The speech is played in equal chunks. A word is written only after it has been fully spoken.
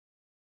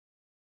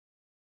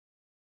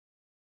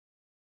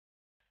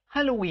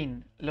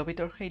Halloween! Love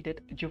it or hate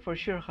it, you for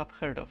sure have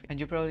heard of it, and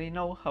you probably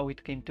know how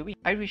it came to be.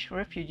 Irish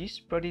refugees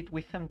brought it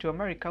with them to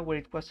America, where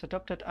it was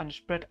adopted and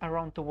spread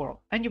around the world.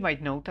 And you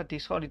might know that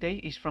this holiday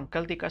is from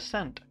Celtic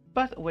ascent.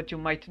 But what you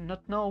might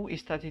not know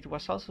is that it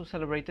was also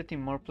celebrated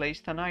in more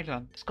places than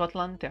Ireland,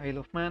 Scotland, the Isle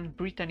of Man,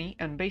 Brittany,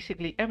 and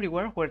basically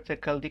everywhere where the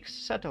Celtics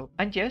settled.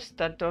 And yes,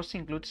 that does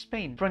include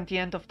Spain. From the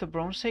end of the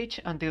Bronze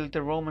Age until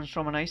the Romans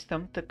Romanized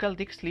them, the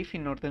Celtics live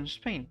in northern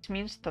Spain. This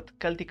means that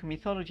Celtic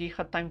mythology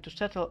had time to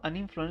settle and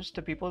influence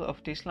the people of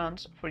these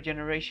lands for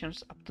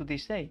generations up to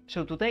this day.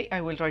 So today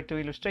I will try to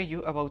illustrate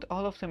you about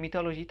all of the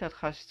mythology that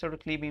has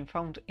historically been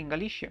found in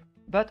Galicia.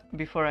 But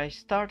before I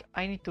start,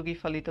 I need to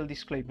give a little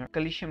disclaimer.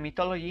 Galician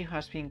mythology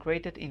has been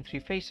created in three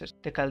phases: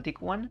 the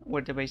Celtic one,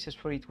 where the bases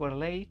for it were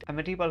laid, a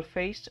medieval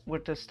phase, where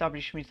the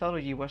established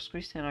mythology was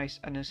Christianized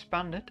and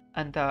expanded,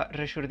 and a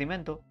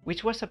Resurdimento,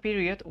 which was a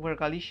period where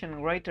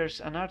Galician writers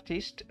and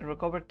artists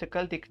recovered the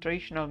Celtic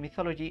traditional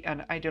mythology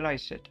and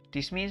idealized it.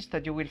 This means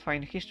that you will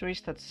find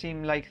histories that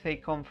seem like they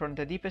come from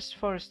the deepest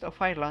forest of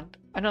Ireland,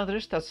 and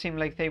others that seem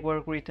like they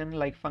were written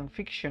like fan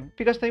fiction,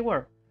 because they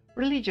were.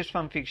 Religious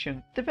fan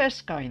fiction, the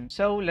best kind.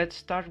 So let's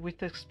start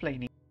with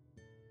explaining.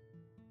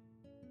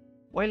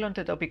 While on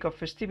the topic of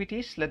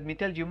festivities, let me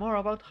tell you more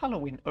about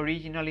Halloween,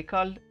 originally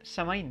called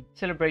Samhain,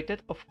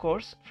 celebrated, of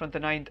course, from the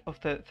night of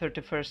the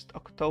 31st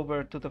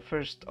October to the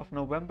 1st of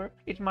November.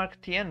 It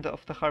marked the end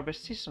of the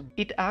harvest season.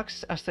 It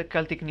acts as the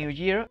Celtic New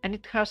Year, and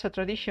it has a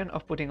tradition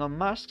of putting on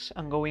masks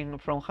and going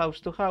from house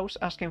to house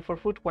asking for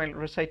food while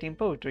reciting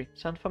poetry.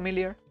 Sound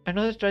familiar?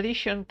 Another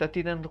tradition that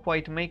didn't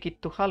quite make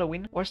it to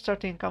Halloween was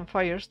starting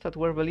campfires that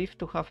were believed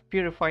to have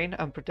purifying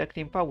and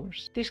protecting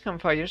powers. These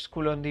campfires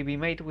could only be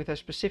made with a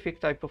specific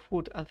type of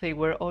wood, and they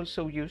were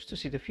also used to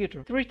see the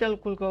future. The ritual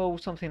could go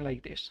something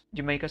like this.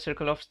 You make a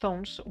circle of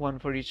stones, one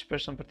for each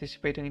person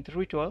participating in the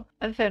ritual,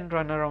 and then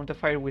run around the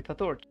fire with a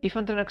torch. If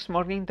on the next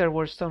morning there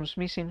were stones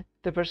missing,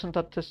 the person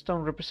that the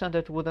stone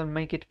represented wouldn't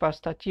make it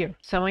past that year.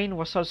 Samhain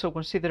was also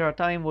considered a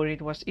time where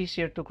it was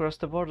easier to cross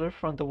the border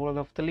from the world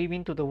of the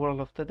living to the world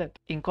of the dead.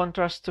 In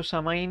contrast to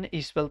Samhain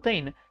is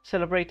Beltane,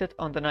 celebrated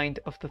on the 9th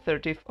of the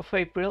 30th of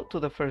April to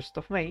the 1st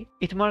of May.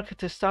 It marked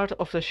the start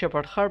of the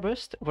shepherd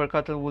harvest, where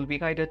cattle will be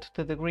guided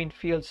to the green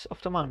fields of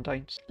the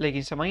mountains. Like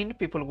in Samhain,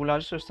 people will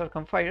also start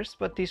campfires,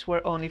 but these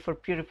were only for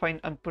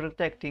purifying and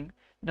protecting,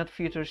 not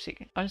future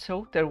seeking.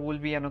 Also, there will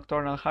be a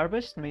nocturnal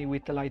harvest made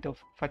with the light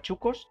of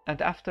fachucos,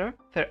 and after,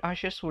 their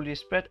ashes will be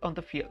spread on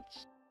the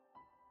fields.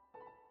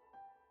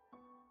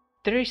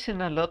 There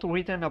isn't a lot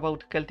written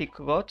about Celtic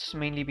gods,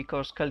 mainly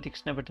because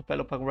Celtics never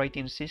developed a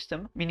writing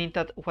system, meaning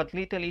that what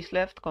little is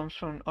left comes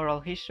from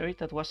oral history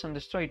that wasn't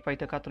destroyed by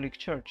the Catholic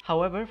Church.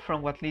 However,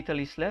 from what little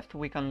is left,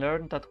 we can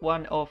learn that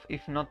one of,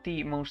 if not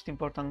the most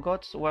important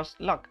gods, was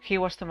Luck. He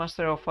was the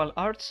master of all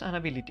arts and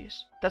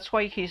abilities. That's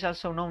why he is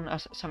also known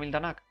as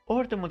Samildanak,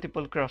 or the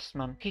multiple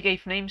craftsman. He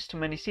gave names to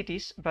many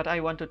cities, but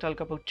I want to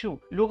talk about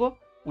two: Lugo,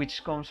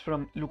 which comes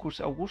from Lucus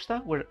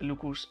Augusta, where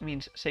Lucus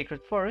means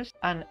sacred forest,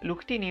 and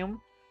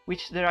Luctinium,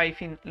 which derive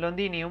in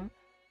Londinium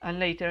and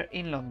later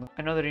in London.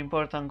 Another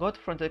important god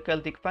from the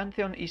Celtic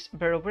pantheon is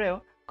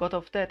Berobreo, god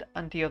of death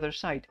and the other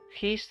side.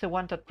 He is the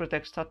one that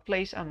protects that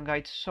place and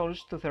guides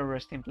souls to their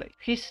resting place.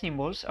 His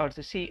symbols are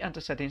the sea and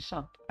the setting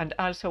sun, and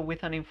also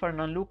with an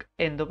infernal look,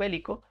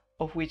 Endobellico,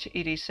 of which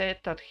it is said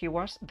that he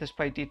was,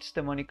 despite its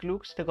demonic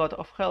looks, the god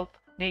of health,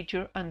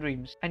 nature and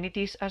dreams, and it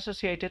is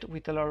associated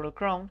with the laurel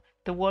crown,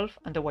 the wolf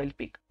and the wild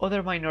pig.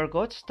 Other minor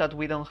gods that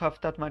we don't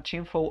have that much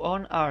info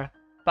on are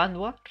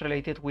Pandua,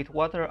 related with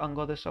water and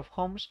goddess of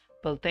homes,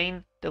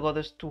 Beltane, the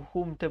goddess to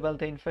whom the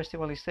Beltane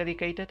festival is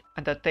dedicated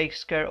and that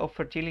takes care of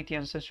fertility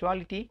and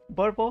sensuality,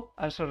 Borbo,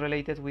 also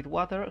related with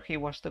water, he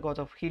was the god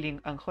of healing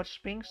and hot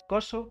springs,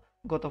 Gozo,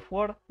 god of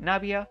war,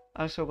 Navia,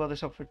 also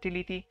goddess of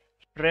fertility,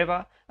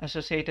 Reva,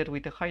 associated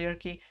with the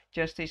hierarchy,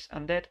 justice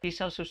and death,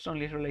 is also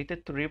strongly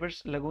related to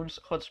rivers, lagoons,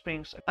 hot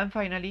springs, and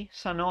finally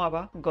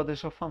Sanoaba,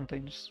 goddess of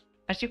fountains.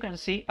 As you can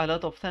see, a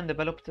lot of them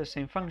developed the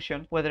same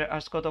function, whether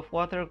as god of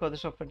water,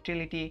 goddess of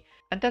fertility,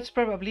 and that's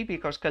probably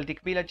because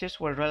Celtic villages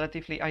were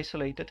relatively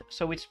isolated,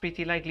 so it's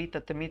pretty likely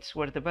that the myths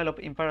were developed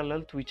in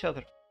parallel to each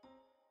other.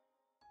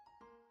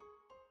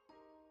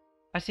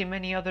 As in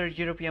many other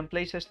European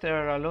places, there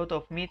are a lot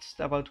of myths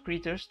about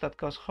creatures that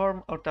cause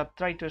harm or that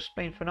try to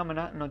explain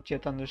phenomena not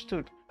yet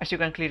understood. As you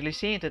can clearly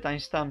see in the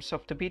timestamps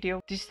of the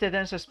video, this is the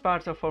densest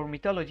part of our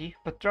mythology,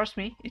 but trust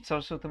me, it's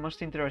also the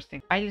most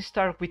interesting. I'll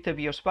start with the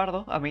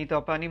Biospardo, a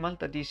made-up animal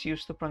that is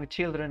used to prank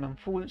children and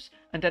fools,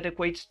 and that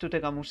equates to the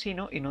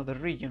Gamusino in other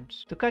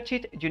regions. To catch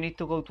it, you need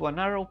to go to a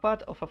narrow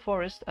path of a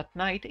forest at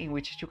night in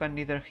which you can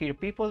neither hear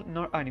people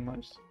nor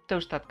animals.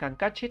 Those that can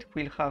catch it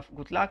will have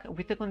good luck,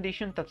 with the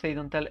condition that they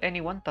don't tell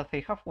anyone that they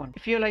have one.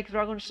 If you like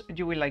dragons,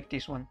 you will like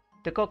this one.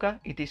 The coca,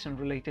 it isn't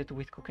related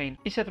with cocaine,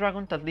 is a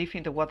dragon that lives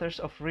in the waters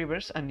of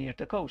rivers and near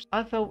the coast.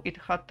 Although it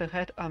had the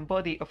head and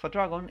body of a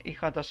dragon, it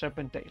had a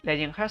serpent tail.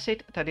 Legend has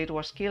it that it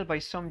was killed by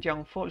some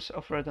young foals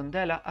of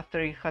Redondela after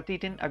it had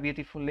eaten a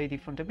beautiful lady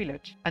from the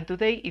village. And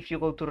today, if you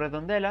go to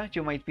Redondela,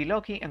 you might be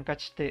lucky and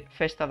catch the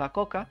Festa da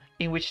Coca,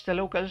 in which the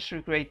locals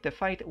recreate the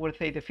fight where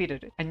they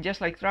defeated it. And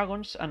just like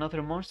dragons,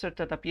 another monster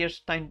that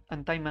appears time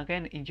and time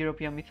again in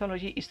European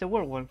mythology is the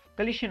werewolf.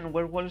 Galician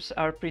werewolves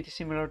are pretty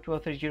similar to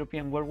other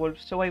European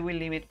werewolves, so I will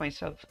limit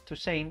myself to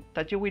saying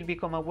that you will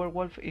become a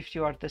werewolf if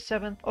you are the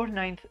 7th or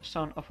 9th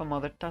son of a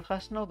mother that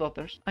has no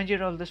daughters and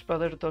your oldest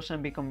brother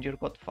doesn't become your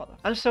godfather.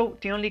 Also,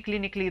 the only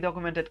clinically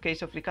documented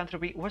case of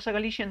lycanthropy was a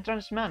Galician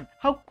trans man.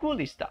 How cool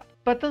is that?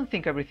 But don't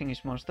think everything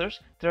is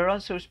monsters, there are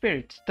also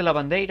spirits. The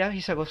lavandeira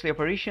is a ghostly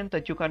apparition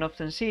that you can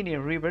often see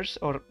near rivers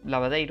or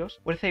lavadeiros,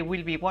 where they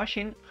will be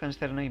washing, hence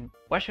their name,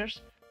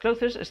 washers,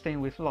 clothes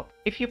stained with blood.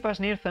 If you pass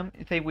near them,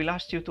 they will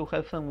ask you to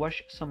help them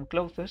wash some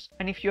clothes,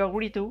 and if you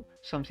agree to,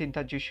 something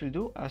that you should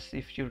do, as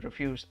if you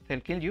refuse, they'll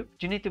kill you,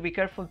 you need to be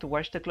careful to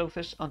wash the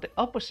clothes on the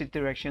opposite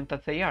direction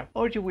that they are,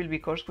 or you will be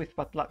cursed with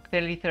bad luck.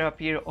 They'll either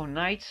appear on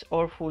nights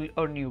or full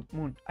or new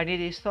moon, and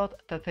it is thought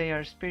that they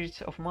are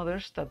spirits of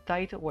mothers that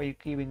died while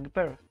giving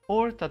birth,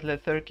 or that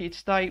let their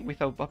kids die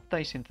without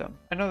baptizing them.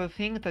 Another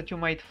thing that you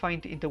might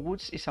find in the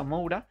woods is a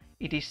moura.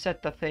 It is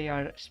said that they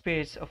are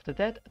spirits of the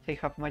dead, they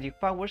have magic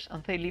powers,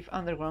 and they live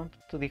underground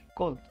to dig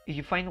gold. If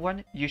you find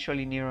one,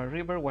 usually near a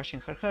river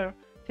washing her hair,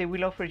 they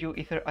will offer you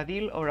either a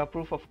deal or a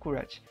proof of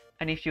courage,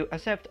 and if you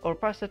accept or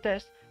pass the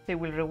test, they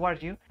will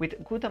reward you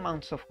with good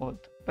amounts of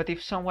gold. But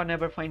if someone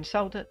ever finds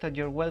out that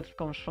your wealth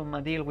comes from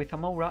a deal with a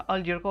moura, all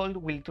your gold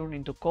will turn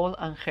into coal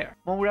and hair.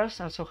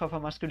 Mouras also have a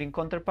masculine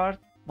counterpart,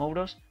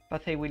 mouros,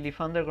 but they will live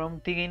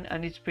underground digging,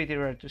 and it's pretty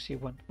rare to see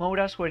one.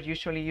 Mouras were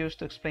usually used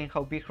to explain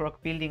how big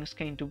rock buildings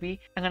came to be,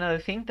 and another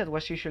thing that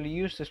was usually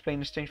used to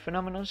explain strange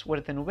phenomena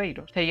were the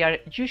nubeiros. They are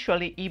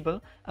usually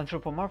evil,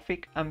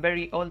 anthropomorphic, and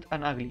very old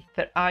and ugly.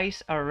 Their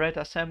eyes are red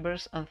as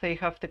embers, and they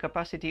have the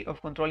capacity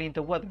of controlling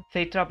the weather.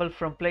 They travel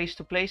from place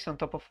to place on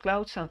top of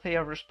clouds, and they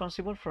are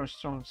responsible for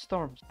strong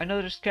storms.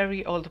 Another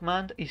scary old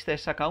man is the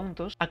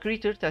sacauntos, a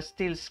creature that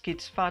steals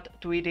kids' fat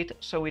to eat it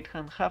so it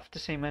can have the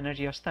same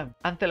energy as them.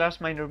 And the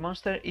last minor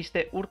monster is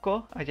the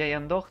urco, a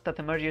giant dog that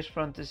emerges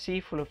from the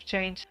sea full of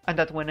chains, and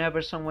that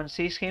whenever someone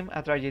sees him,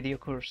 a tragedy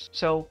occurs.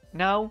 So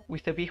now,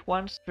 with the big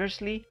ones,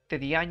 firstly, the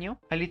diaño,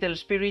 a little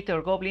spirit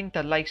or goblin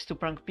that likes to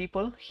prank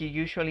people. He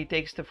usually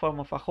takes the form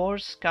of a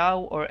horse,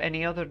 cow, or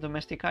any other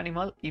domestic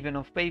animal, even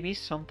of babies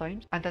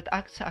sometimes, and that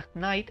acts at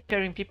night,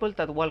 scaring people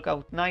that walk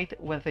out night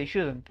when they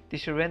shouldn't,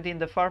 disorienting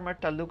the farmer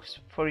that looks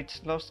for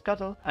its lost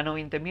cattle,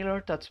 annoying the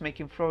miller that's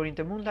making flour in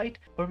the moonlight,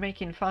 or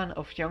making fun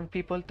of young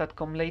people that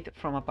come late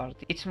from a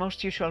party. Its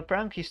most usual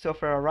prank is to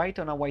offer a ride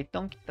on a white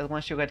donkey that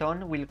once you get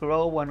on will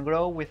grow and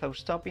grow without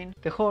stopping,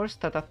 the horse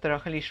that after a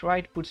hellish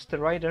ride puts the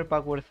rider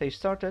back where they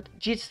started,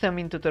 jeets them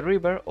into the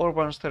river or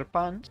burns their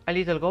pants, a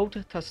little goat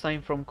that's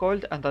dying from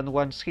cold and that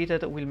once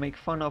heated will make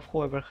fun of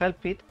whoever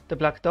helped it, the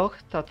black dog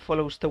that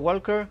follows the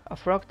walker, a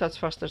frog that's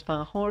faster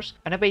than a horse,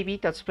 and a baby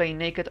that's playing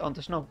naked on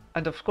the snow.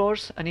 And of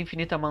course, an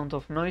infinite amount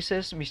of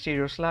noises,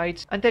 mysterious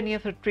lights, and any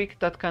other trick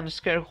that can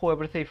scare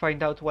whoever they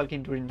find out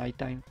walking during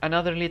nighttime.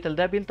 Another little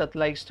devil that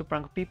likes to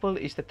prank people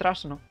is the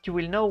trasno. You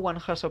will know one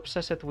has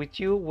obsessed with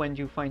you when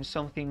you find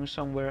something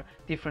somewhere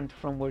different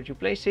from where you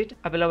place it,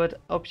 a beloved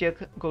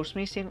object goes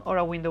missing, or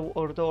a window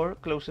or door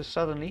closes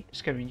suddenly,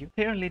 scaring you.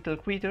 They are little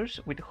creatures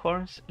with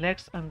horns,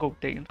 legs, and goat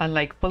tails.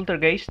 Unlike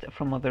poltergeists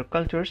from other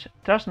cultures,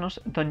 trasnos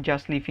don't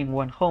just live in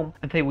one home,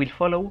 and they will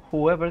follow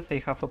whoever they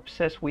have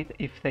obsessed with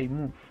if they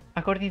move.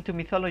 According to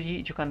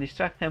mythology, you can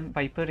distract them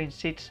by putting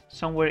seeds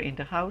somewhere in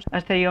the house,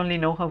 as they only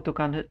know how to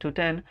count to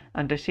 10,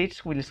 and the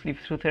seeds will slip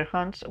through their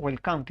hands while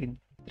counting.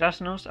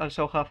 Trasnos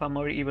also have a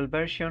more evil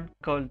version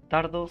called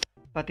Dardo,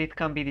 but it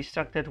can be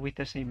distracted with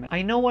the same method.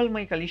 I know all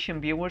my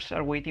Galician viewers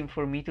are waiting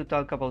for me to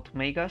talk about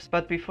megas,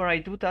 but before I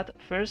do that,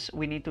 first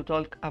we need to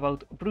talk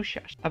about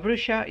bruxas. A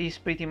bruxa is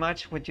pretty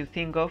much what you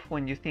think of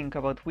when you think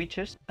about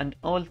witches, an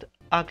old,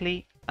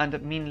 ugly,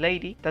 and mean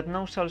lady that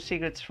knows all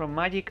secrets from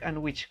magic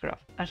and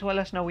witchcraft, as well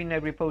as knowing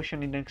every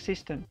potion in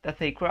existence that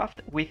they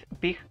craft with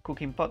big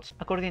cooking pots.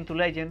 According to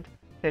legend,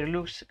 their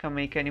looks can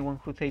make anyone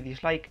who they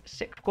dislike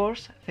sick. Of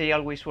course, they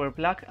always wear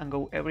black and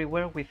go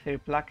everywhere with their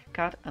black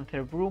cat and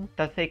their broom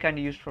that they can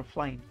use for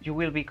flying. You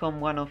will become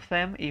one of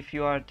them if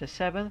you are the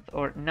 7th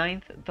or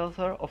 9th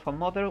daughter of a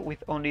mother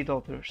with only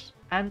daughters,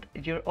 and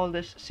your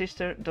oldest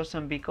sister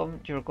doesn't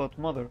become your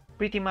godmother,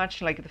 pretty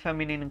much like the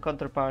feminine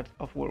counterpart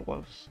of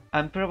werewolves.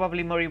 And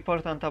probably more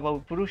important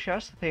about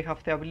bruxas, they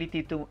have the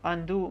ability to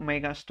undo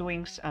Mega's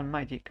doings and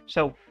magic.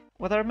 So,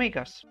 What are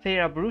megas? They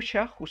are a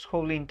bruja whose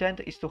whole intent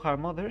is to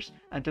harm others,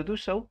 and to do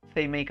so,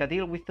 they make a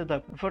deal with the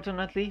devil.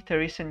 Unfortunately,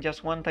 there isn't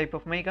just one type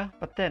of mega,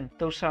 but 10.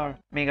 Those are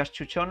megas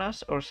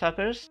chuchonas or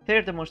suckers. They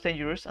are the most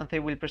dangerous, and they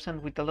will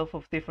present with a lot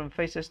of different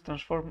faces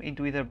transformed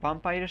into either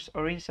vampires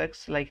or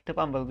insects like the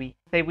bumblebee.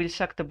 They will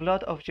suck the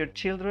blood of your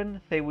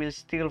children, they will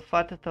steal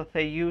fat that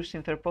they use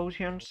in their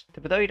potions.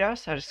 The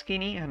Bedoiras are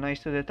skinny and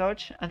nice to the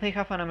touch, and they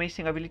have an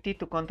amazing ability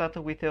to contact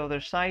with the other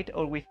side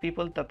or with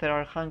people that they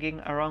are hanging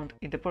around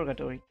in the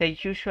purgatory. They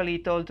usually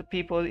told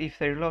people if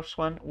their loved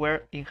one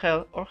were in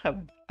hell or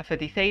heaven. A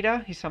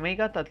Feticeira is a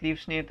mega that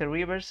lives near the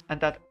rivers and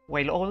that,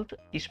 while old,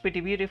 is pretty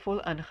beautiful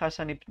and has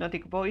an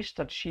hypnotic voice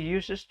that she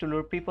uses to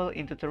lure people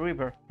into the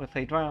river, where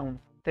they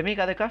drown. The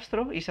Mega de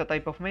Castro is a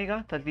type of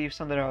mega that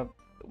lives under a,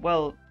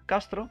 well,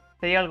 Castro.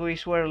 They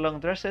always wear long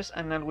dresses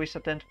and always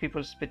attend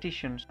people's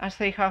petitions. As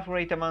they have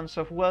great amounts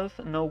of wealth,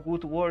 no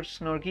good words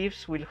nor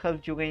gifts will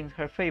help you gain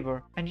her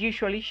favor, and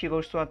usually she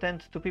goes to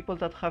attend to people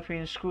that have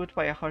been screwed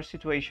by a hard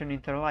situation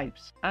in their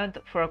lives. And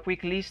for a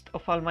quick list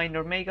of all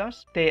minor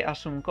megas, the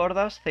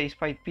Asuncordas, they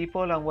spy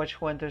people and watch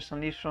who enters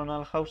and leaves from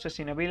all houses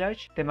in a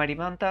village. The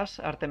Marimantas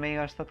are the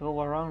megas that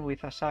go around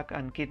with a sack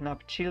and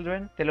kidnap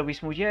children. The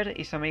Lobismujer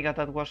is a mega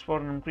that was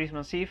born on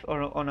Christmas Eve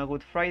or on a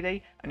Good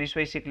Friday and is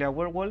basically a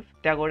werewolf.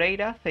 The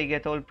Agoreira, they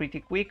get old pretty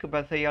quick,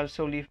 but they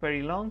also live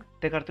very long.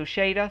 The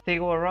Cartucheira, they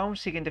go around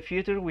seeking the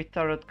future with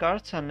tarot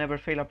cards and never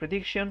fail a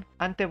prediction.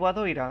 And the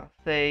Voadoira,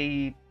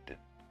 they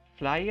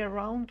fly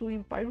around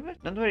doing pirate?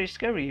 Not very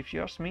scary if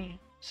you ask me.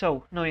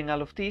 So, knowing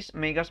all of this,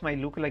 megas might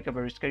look like a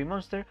very scary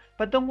monster,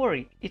 but don't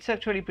worry, it's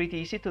actually pretty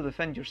easy to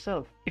defend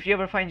yourself. If you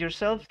ever find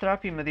yourself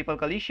trapped in medieval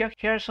Galicia,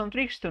 here are some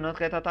tricks to not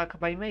get attacked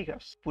by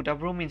megas. Put a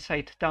broom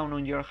inside down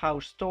on your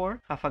house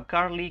door, have a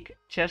garlic,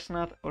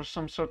 chestnut or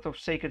some sort of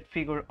sacred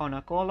figure on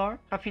a collar,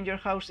 have in your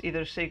house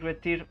either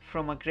sacred deer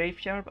from a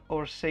graveyard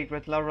or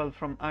sacred laurel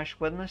from Ash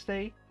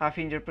Wednesday, have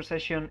in your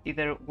possession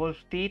either wolf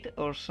teeth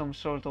or some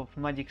sort of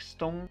magic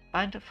stone,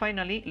 and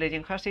finally,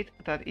 legend has it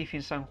that if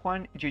in San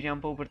Juan you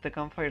jump over the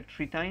campfire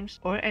 3 times,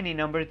 or any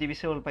number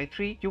divisible by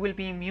 3, you will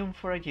be immune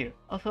for a year,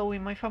 although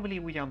in my family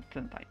we jumped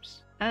 10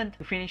 times. And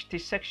to finish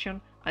this section,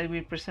 I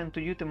will present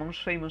to you the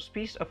most famous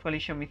piece of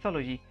Galician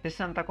mythology, the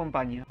Santa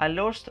Compañía, a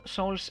lost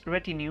soul's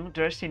retinue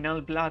dressed in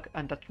all black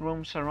and that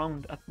roams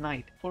around at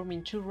night.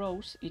 Forming 2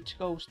 rows, each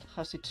ghost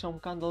has its own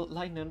candle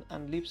lighted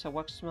and leaves a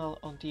wax smell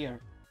on the air.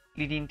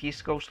 Leading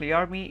this ghostly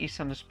army is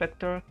an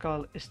spectre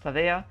called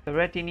Estadea. The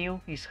retinue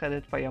is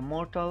headed by a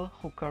mortal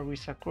who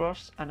carries a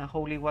cross and a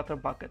holy water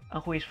bucket,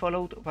 and who is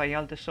followed by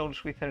all the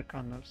souls with their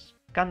candles.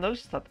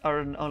 Candles that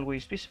aren't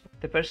always visible.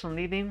 The person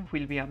leading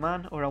will be a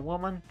man or a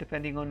woman,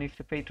 depending on if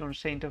the patron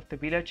saint of the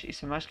village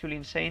is a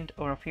masculine saint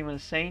or a female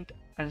saint,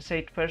 and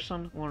said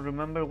person will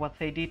remember what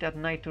they did at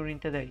night during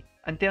the day.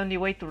 And the only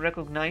way to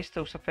recognize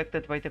those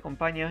affected by the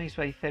Compañía is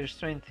by their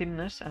strange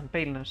thinness and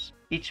paleness.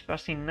 Each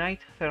passing night,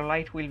 their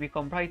light will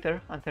become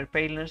brighter and their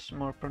paleness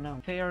more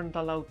pronounced. They aren't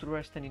allowed to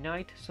rest any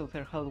night, so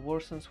their health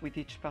worsens with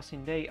each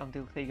passing day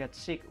until they get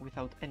sick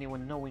without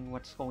anyone knowing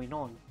what's going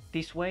on.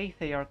 This way,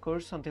 they are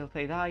cursed until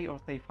they die or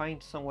they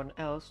find someone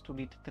else to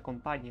lead the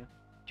Compañía.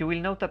 You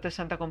will note that the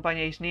Santa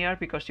Compañía is near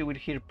because you will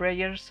hear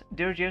prayers,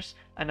 dirges,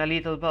 and a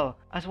little bell,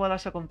 as well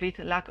as a complete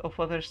lack of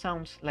other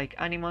sounds like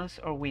animals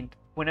or wind.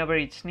 Whenever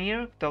it's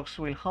near, dogs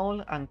will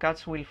howl and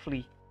cats will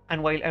flee.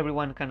 And while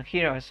everyone can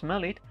hear and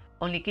smell it,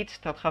 only kids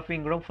that have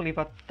been wrongfully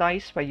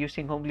baptized by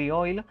using holy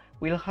oil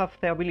will have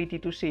the ability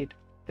to see it.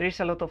 There is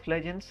a lot of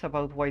legends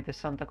about why the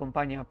Santa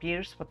Compañía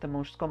appears, but the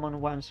most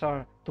common ones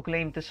are to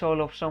claim the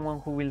soul of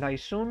someone who will die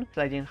soon.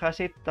 Legend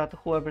has it that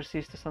whoever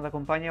sees the Santa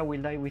Compañía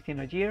will die within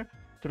a year,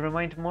 to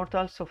remind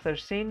mortals of their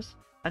sins,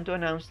 and to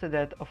announce the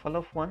death of a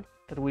loved one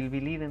that will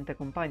be leading the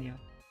Compañía.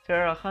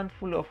 There are a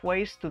handful of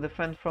ways to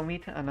defend from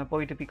it and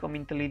avoid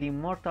becoming the leading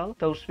mortal,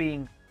 those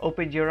being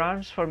open your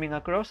arms forming a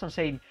cross and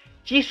saying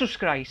Jesus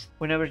Christ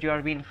whenever you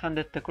are being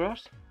handed the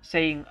cross,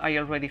 saying I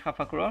already have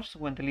a cross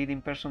when the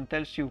leading person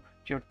tells you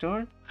your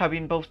turn,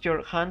 having both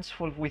your hands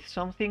full with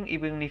something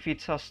even if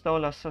it's as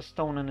tall as a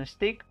stone and a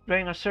stick,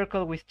 drawing a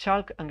circle with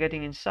chalk and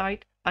getting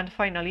inside, and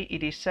finally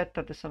it is said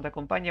that the Santa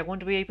Compañía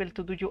won't be able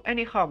to do you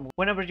any harm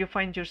whenever you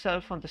find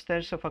yourself on the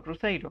stairs of a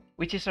cruzeiro,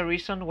 which is a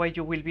reason why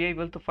you will be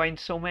able to find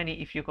so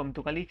many if you come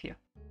to Galicia.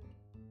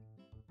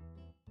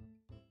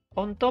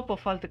 On top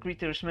of all the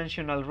creatures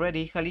mentioned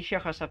already, Galicia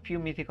has a few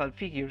mythical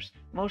figures,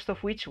 most of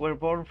which were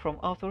born from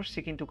authors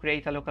seeking to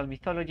create a local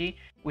mythology,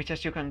 which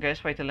as you can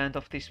guess by the length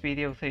of this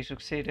video they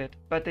succeeded.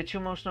 But the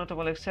 2 most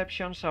notable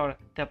exceptions are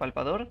the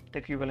Apalpador, the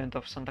equivalent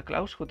of Santa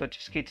Claus who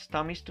touches kids'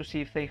 tummies to see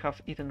if they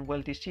have eaten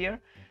well this year,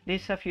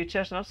 leaves a few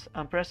chestnuts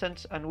and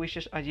presents and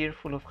wishes a year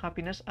full of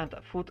happiness and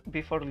food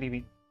before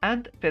leaving.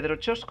 And Pedro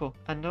Chosco,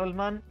 an old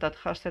man that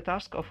has the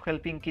task of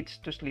helping kids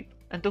to sleep.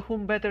 And to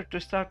whom better to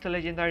start the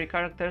legendary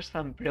characters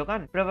than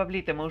Breogan, probably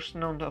the most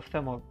known of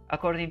them all.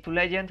 According to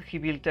legend, he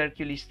built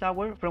Hercules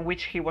Tower, from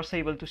which he was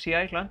able to see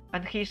Ireland,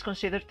 and he is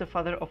considered the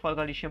father of all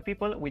Galician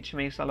people, which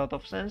makes a lot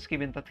of sense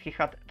given that he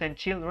had 10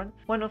 children,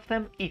 one of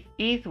them Ith.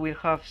 Ith will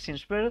have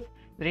since birth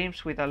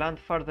dreams with a land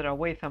farther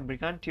away than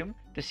Brigantium,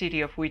 the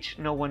city of which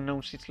no one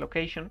knows its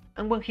location,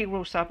 and when he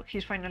grows up,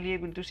 he's finally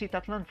able to see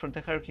that land from the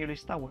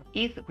Hercules Tower.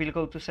 Eth will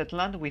go to set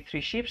land with 3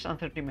 ships and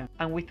 30 men,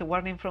 and with a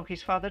warning from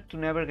his father to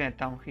never get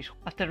down his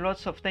horse. After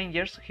lots of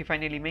dangers, he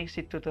finally makes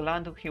it to the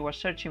land he was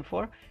searching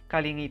for,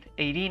 calling it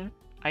Eirene,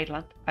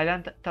 Ireland, a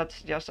land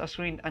that's just as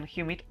green and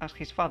humid as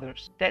his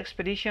father's. The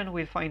expedition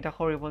will find a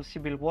horrible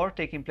civil war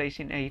taking place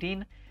in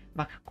Eirene.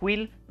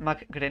 MacQuill,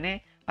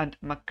 MacGrene, and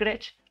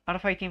MacCretch are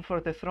fighting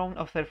for the throne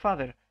of their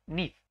father,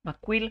 Neith.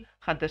 MacQuill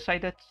had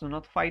decided to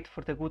not fight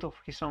for the good of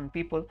his own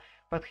people,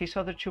 but his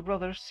other 2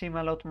 brothers seem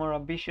a lot more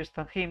ambitious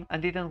than him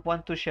and didn't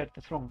want to share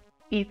the throne.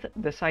 Eth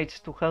decides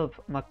to help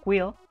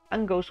MacQuill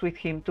and goes with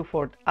him to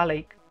Fort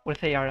Alake, where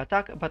they are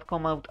attacked but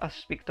come out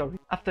as victorious.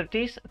 After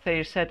this,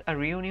 they set a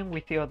reunion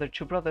with the other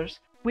 2 brothers.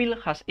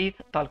 Will has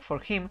Eth talk for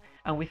him,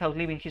 and without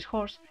leaving his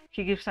horse,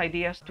 he gives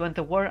ideas to end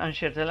the war and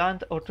share the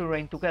land or to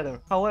reign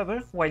together.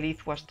 However, while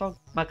Eth was talking,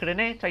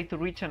 MacRene tried to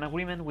reach an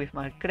agreement with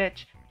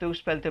MacCretch to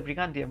expel the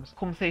Brigantians,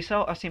 whom they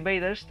saw as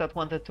invaders that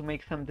wanted to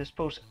make them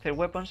dispose their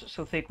weapons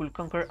so they could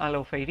conquer all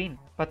of Eirene.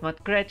 But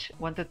MacCretch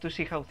wanted to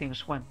see how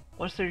things went.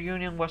 Once the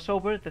reunion was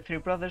over, the 3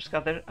 brothers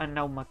gathered, and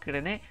now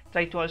MacRene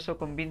tried to also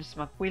convince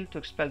MacQuill to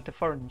expel the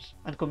foreigners.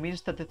 And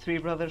convinced that the 3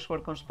 brothers were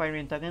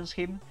conspiring against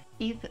him,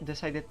 Eth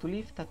decided to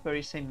leave that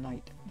very same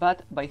night.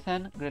 But by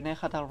then, Grene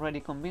had already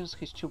convinced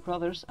his 2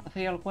 brothers, and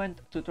they all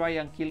went to try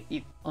and kill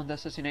Eth. On the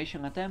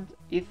assassination attempt,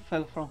 Eth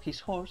fell from his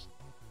horse,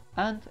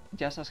 and,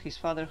 just as his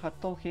father had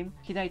told him,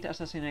 he died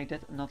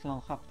assassinated not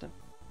long after.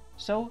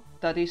 So,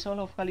 that is all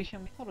of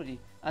Galician mythology,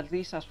 at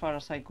least as far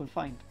as I could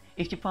find.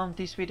 If you found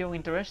this video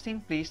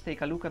interesting, please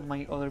take a look at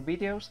my other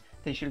videos,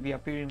 they should be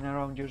appearing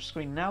around your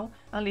screen now,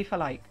 and leave a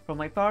like. For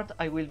my part,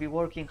 I will be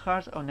working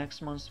hard on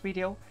next month's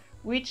video,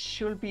 which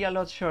should be a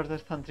lot shorter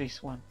than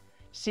this one.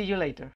 See you later.